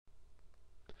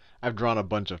I've drawn a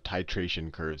bunch of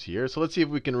titration curves here. So let's see if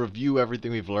we can review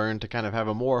everything we've learned to kind of have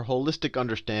a more holistic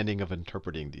understanding of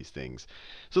interpreting these things.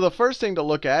 So the first thing to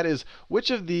look at is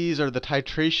which of these are the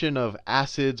titration of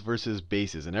acids versus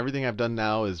bases. And everything I've done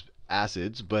now is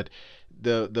acids, but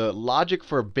the logic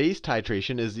for base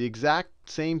titration is the exact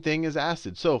same thing as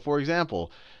acid. So for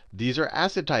example, these are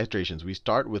acid titrations. We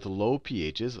start with low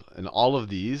pHs, and all of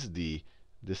these,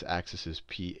 this axis is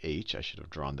pH. I should have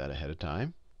drawn that ahead of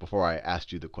time before I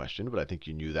asked you the question, but I think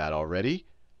you knew that already.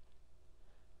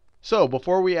 So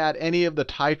before we add any of the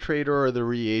titrator or the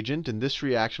reagent, in this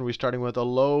reaction we're starting with a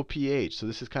low pH. So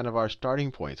this is kind of our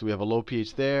starting point. So we have a low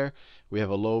pH there, we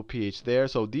have a low pH there.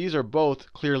 So these are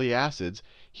both clearly acids.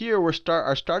 Here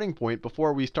our starting point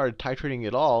before we started titrating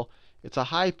at all, it's a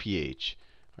high pH,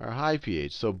 or high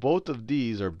pH. So both of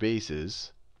these are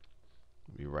bases.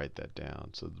 Let me write that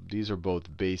down. So these are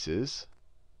both bases.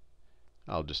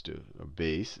 I'll just do a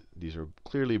base. These are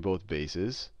clearly both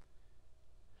bases.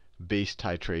 Base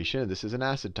titration. This is an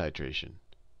acid titration.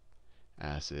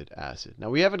 Acid, acid.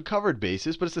 Now we haven't covered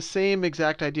bases, but it's the same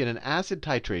exact idea. In an acid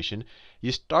titration,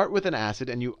 you start with an acid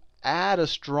and you add a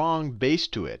strong base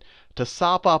to it to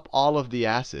sop up all of the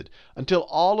acid until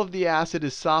all of the acid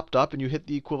is sopped up and you hit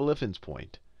the equivalence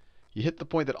point. You hit the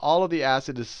point that all of the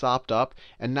acid is sopped up,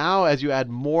 and now as you add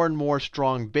more and more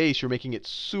strong base, you're making it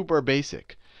super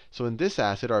basic. So in this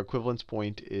acid, our equivalence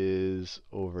point is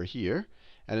over here.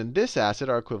 And in this acid,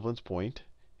 our equivalence point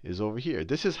is over here.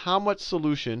 This is how much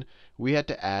solution we had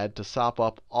to add to sop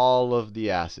up all of the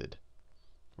acid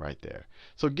right there.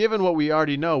 So given what we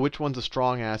already know, which one's a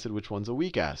strong acid, which one's a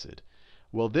weak acid?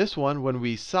 Well, this one, when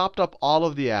we sopped up all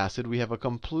of the acid, we have a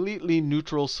completely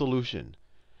neutral solution.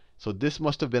 So this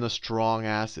must have been a strong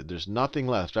acid. There's nothing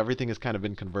left. Everything has kind of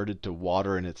been converted to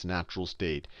water in its natural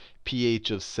state,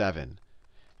 pH of 7.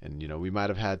 And we might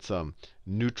have had some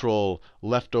neutral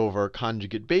leftover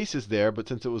conjugate bases there, but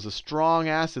since it was a strong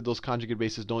acid, those conjugate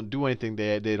bases don't do anything.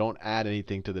 They don't add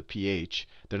anything to the pH.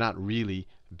 They're not really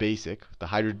basic.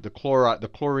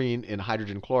 The chlorine in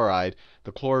hydrogen chloride,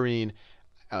 the chlorine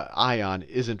ion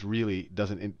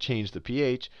doesn't change the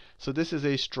pH. So this is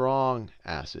a strong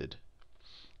acid.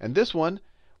 And this one,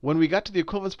 when we got to the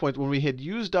equivalence point, when we had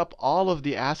used up all of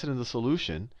the acid in the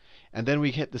solution, and then we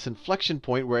hit this inflection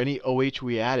point where any OH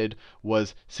we added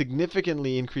was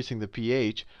significantly increasing the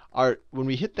pH, when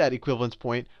we hit that equivalence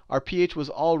point, our pH was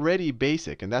already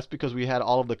basic. And that's because we had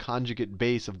all of the conjugate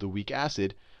base of the weak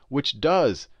acid, which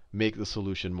does make the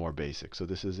solution more basic. So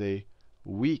this is a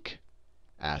weak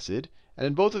acid. And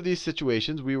in both of these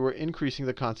situations, we were increasing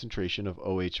the concentration of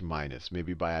OH minus,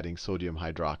 maybe by adding sodium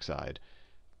hydroxide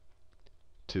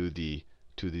to the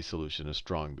solution, a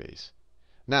strong base.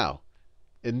 Now,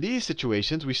 in these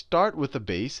situations, we start with a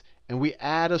base and we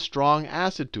add a strong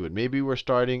acid to it. Maybe we're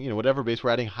starting, whatever base,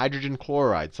 we're adding hydrogen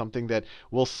chloride, something that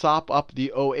will sop up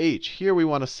the OH. Here we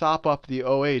want to sop up the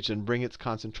OH and bring its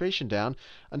concentration down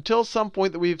until some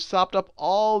point that we've sopped up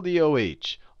all the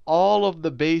OH. All of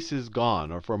the base is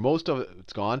gone, or for most of it,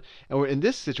 it's gone. And in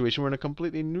this situation, we're in a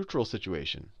completely neutral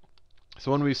situation. So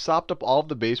when we've sopped up all of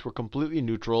the base, we're completely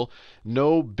neutral.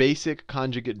 No basic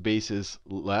conjugate bases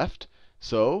left.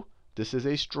 So this is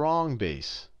a strong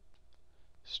base.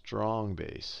 Strong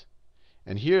base.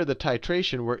 And here, the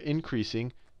titration, we're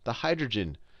increasing the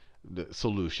hydrogen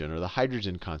solution, or the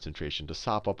hydrogen concentration, to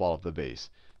sop up all of the base.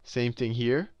 Same thing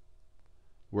here.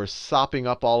 We're sopping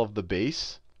up all of the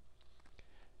base.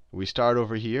 We start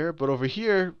over here. But over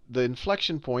here, the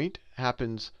inflection point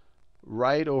happens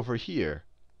right over here.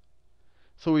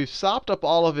 So we've sopped up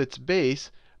all of its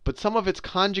base, but some of its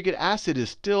conjugate acid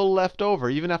is still left over,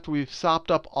 even after we've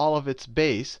sopped up all of its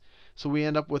base. So we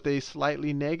end up with a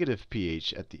slightly negative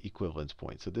pH at the equivalence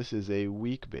point. So this is a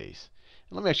weak base.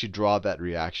 And let me actually draw that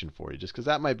reaction for you, just because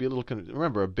that might be a little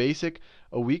remember,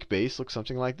 a weak base looks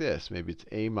something like this. Maybe it's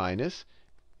A minus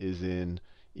is in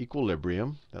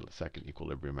equilibrium. That second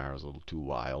equilibrium arrow is a little too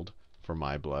wild for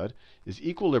my blood. Is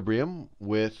equilibrium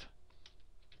with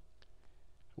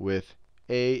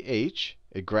AH.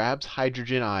 It grabs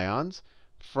hydrogen ions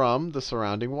from the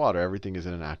surrounding water. Everything is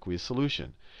in an aqueous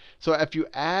solution. So if you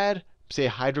add, say,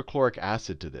 hydrochloric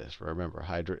acid to this, remember,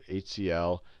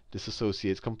 HCl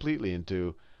dissociates completely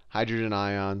into hydrogen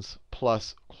ions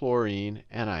plus chlorine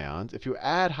anions. If you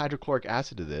add hydrochloric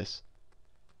acid to this,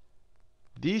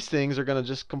 these things are going to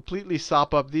just completely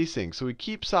sop up these things. So we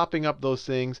keep sopping up those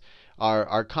things.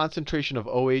 Our concentration of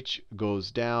OH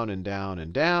goes down and down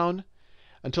and down,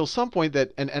 until some point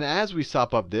that, and as we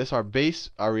sop up this, our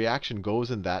reaction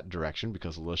goes in that direction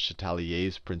because of Le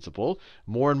Chatelier's principle.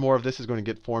 More and more of this is going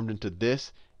to get formed into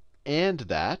this and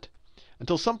that,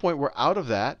 until some point we're out of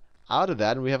that, out of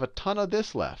that, and we have a ton of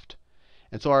this left.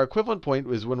 And so our equivalent point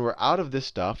is when we're out of this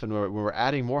stuff and when we're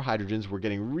adding more hydrogens, we're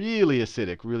getting really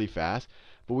acidic really fast.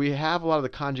 But we have a lot of the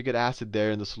conjugate acid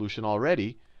there in the solution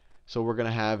already. So we're going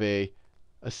to have a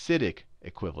acidic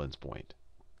equivalence point.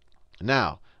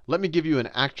 Now, let me give you an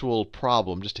actual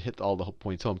problem just to hit all the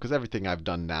points home, because everything I've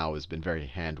done now has been very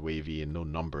hand-wavy and no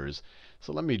numbers.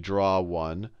 So let me draw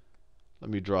one. Let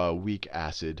me draw a weak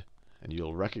acid, and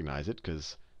you'll recognize it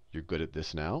because you're good at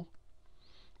this now.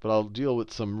 But I'll deal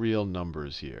with some real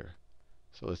numbers here.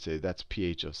 So let's say that's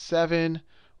pH of 7.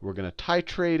 We're going to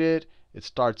titrate it. It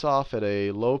starts off at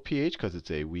a low pH because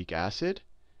it's a weak acid.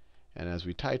 And as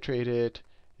we titrate it,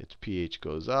 its pH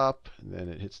goes up, and then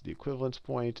it hits the equivalence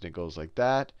point, and it goes like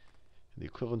that. And the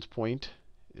equivalence point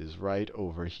is right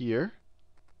over here.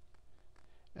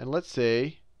 And let's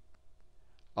say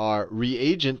our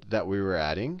reagent that we were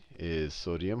adding is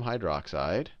sodium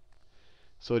hydroxide.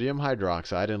 Sodium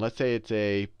hydroxide, and let's say it's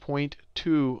a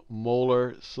 0.2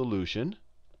 molar solution.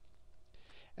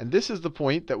 And this is the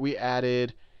point that we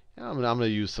added. I'm going to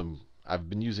use some, I've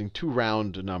been using 2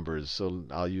 round numbers, so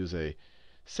I'll use a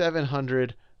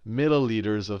 700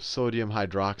 milliliters of sodium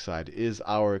hydroxide is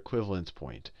our equivalence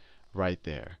point right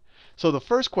there. So the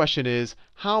first question is,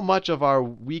 how much of our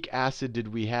weak acid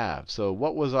did we have? So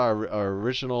what was our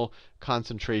original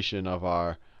concentration of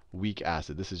our weak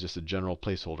acid? This is just a general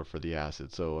placeholder for the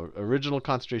acid. So original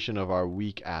concentration of our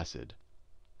weak acid.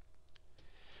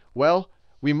 Well,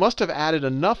 we must have added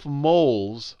enough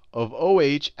moles of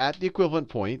OH at the equivalent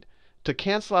point to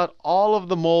cancel out all of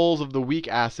the moles of the weak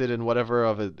acid and whatever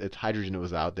of its hydrogen it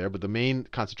was out there. But the main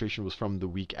concentration was from the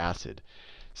weak acid.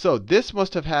 So this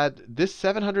must have had, this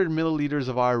 700 milliliters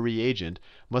of our reagent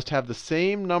must have the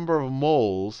same number of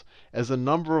moles as the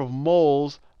number of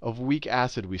moles of weak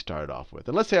acid we started off with.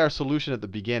 And let's say our solution at the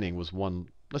beginning was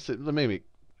let's say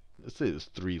it was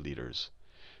 3 liters.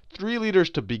 3 liters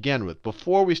to begin with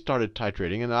before we started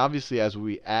titrating. And obviously as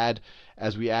we add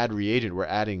reagent, we're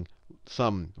adding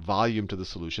some volume to the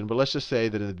solution. But let's just say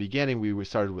that in the beginning we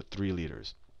started with 3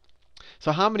 liters.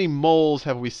 So how many moles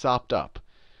have we sopped up?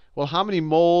 Well, how many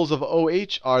moles of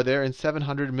OH are there in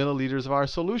 700 milliliters of our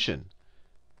solution?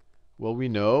 Well, we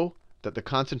know that the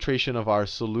concentration of our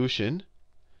solution,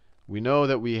 we know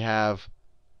that we have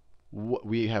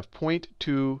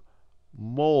 0.2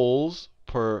 moles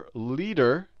per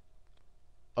liter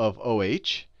of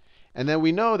OH. And then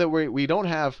we know that we don't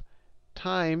have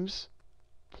times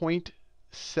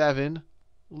 0.7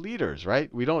 liters, right?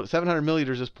 700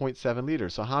 milliliters is 0.7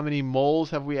 liters. So how many moles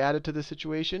have we added to this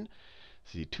situation?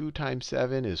 See, 2 times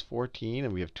 7 is 14,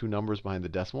 and we have 2 numbers behind the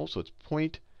decimal, so it's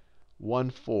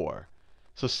 0.14.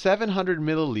 So 700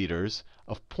 milliliters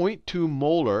of 0.2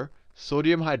 molar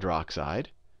sodium hydroxide,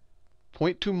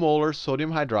 0.2 molar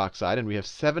sodium hydroxide, and we have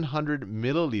 700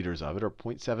 milliliters of it, or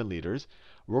 0.7 liters.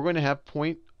 We're going to have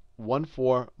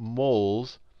 0.14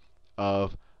 moles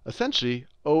of essentially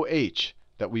OH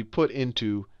that we put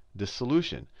into this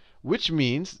solution, which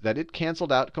means that it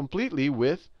canceled out completely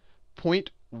with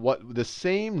the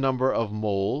same number of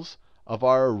moles of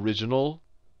our original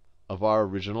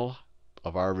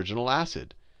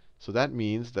acid. So that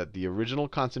means that the original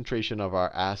concentration of our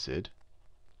acid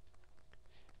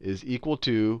is equal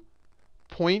to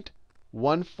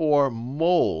 0.14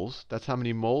 moles. That's how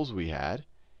many moles we had.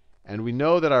 And we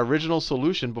know that our original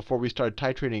solution before we started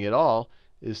titrating at all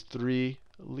is 3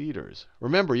 liters.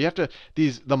 Remember,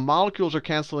 the molecules are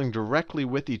canceling directly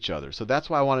with each other. So that's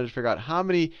why I wanted to figure out how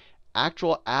many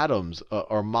actual atoms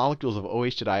or molecules of OH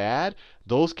did I add.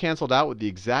 Those canceled out with the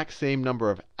exact same number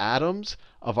of atoms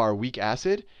of our weak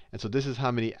acid. And so this is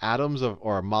how many atoms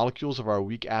or molecules of our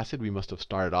weak acid we must have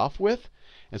started off with.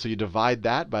 And so you divide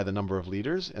that by the number of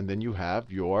liters, and then you have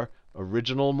your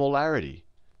original molarity.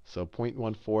 So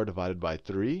 0.14 divided by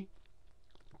 3,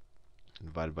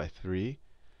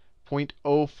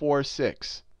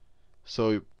 0.046.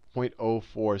 So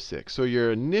 0.046. So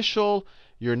your initial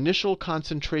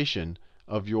concentration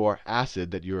of your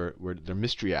acid, the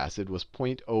mystery acid, was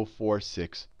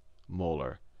 0.046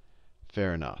 molar.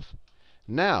 Fair enough.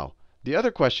 Now, the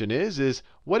other question is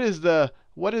what is the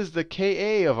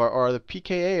Ka of or the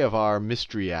pKa of our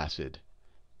mystery acid?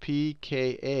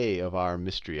 pKa of our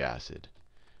mystery acid.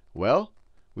 Well,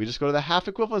 we just go to the half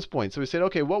equivalence point. So we said,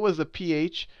 okay, what was the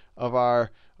pH of our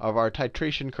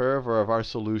titration curve or of our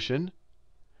solution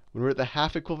when we're at the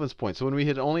half equivalence point? So when we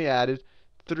had only added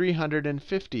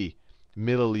 350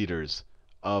 milliliters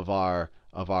of our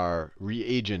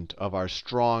reagent, of our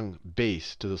strong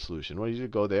base to the solution. Well, you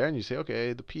go there and you say,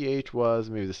 okay, the pH was,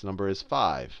 maybe this number is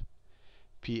 5.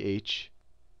 pH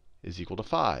is equal to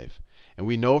 5. And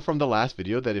we know from the last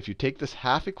video that if you take this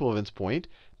half equivalence point,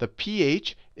 the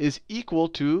pH is equal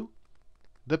to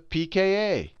the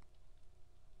pKa,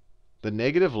 the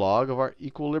negative log of our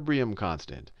equilibrium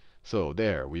constant. So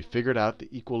there, we figured out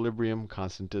the equilibrium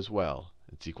constant as well.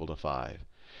 It's equal to 5.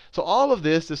 So all of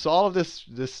this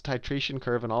titration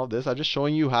curve and all of this, I'm just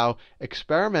showing you how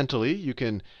experimentally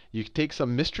you take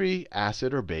some mystery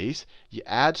acid or base, you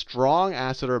add strong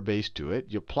acid or base to it,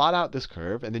 you plot out this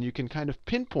curve, and then you can kind of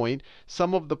pinpoint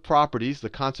some of the properties, the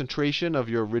concentration of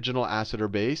your original acid or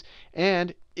base,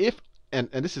 and and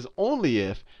this is only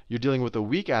if you're dealing with a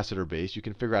weak acid or base, you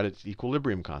can figure out its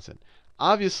equilibrium constant.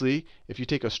 Obviously, if you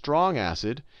take a strong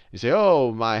acid, you say,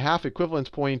 oh, my half equivalence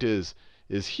point is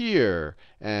here,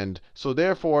 and so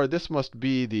therefore this must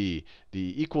be the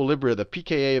equilibrium, the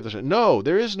pKa of the. No,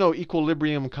 there is no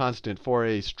equilibrium constant for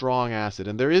a strong acid,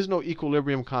 and there is no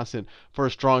equilibrium constant for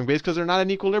a strong base because they're not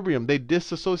in equilibrium. They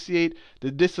dissociate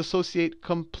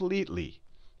completely.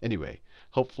 Anyway,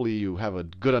 hopefully you have a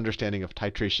good understanding of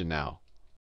titration now.